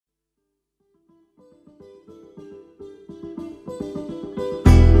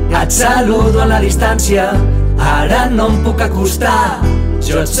Et saludo a la distància, ara no em puc acostar.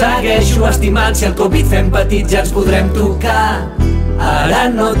 Jo et segueixo estimant, si el Covid fem petit ja ens podrem tocar. Ara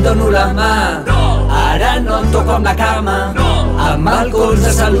no et dono la mà, ara no et toco amb la cama, amb el colze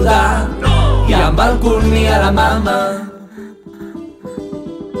a saludar i amb el cul ni a la mama.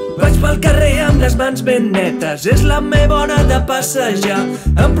 Vaig pel carrer amb les mans ben netes, és la meva hora de passejar.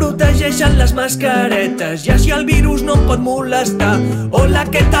 Em protegeixen les mascaretes i així el virus no em pot molestar. Hola,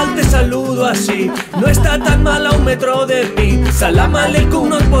 què tal? Te saludo així, no està tan mal a un metro de mi. Salam aleikum,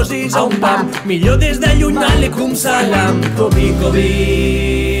 no et posis a un pam, millor des de lluny aleikum salam. Covid,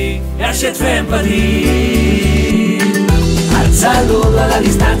 Covid, així et fem petit. Et saludo a la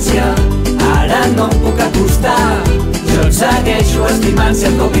distància, ara no em puc acostar. Jo et segueixo estimant, si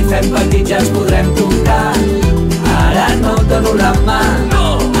el Covid fem petit ja ens podrem tocar. Ara no et dono la mà,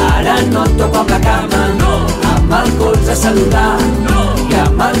 ara no et toco amb la cama, amb el colze a saludar i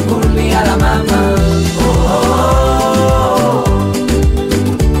amb el cul ni a la mama.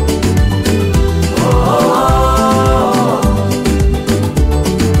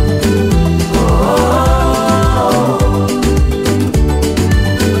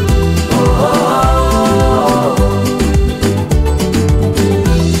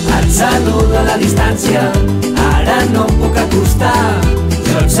 Ara no em puc acostar.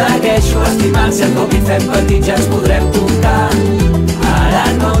 Jo et segueixo estimant, si el Covid fem petit ja ens podrem tocar. Ara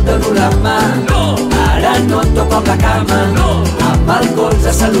no et dono la mà, ara no et toco amb la cama, amb el colze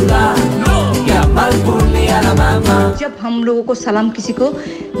a saludar i amb el cul ni a la mama. जब हम लोगों को सलाम किसी को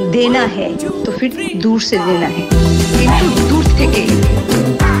देना है तो फिर दूर से देना है, किंतु दूर থেকে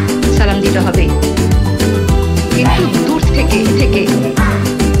সালাম দিতে হবে, কিন্তু दूर থেকে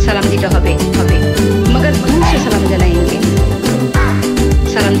सलाम দিতে হবে, मगर दूर से सलाम जानाएंगे,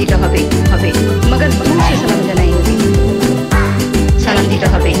 सलाम দিতে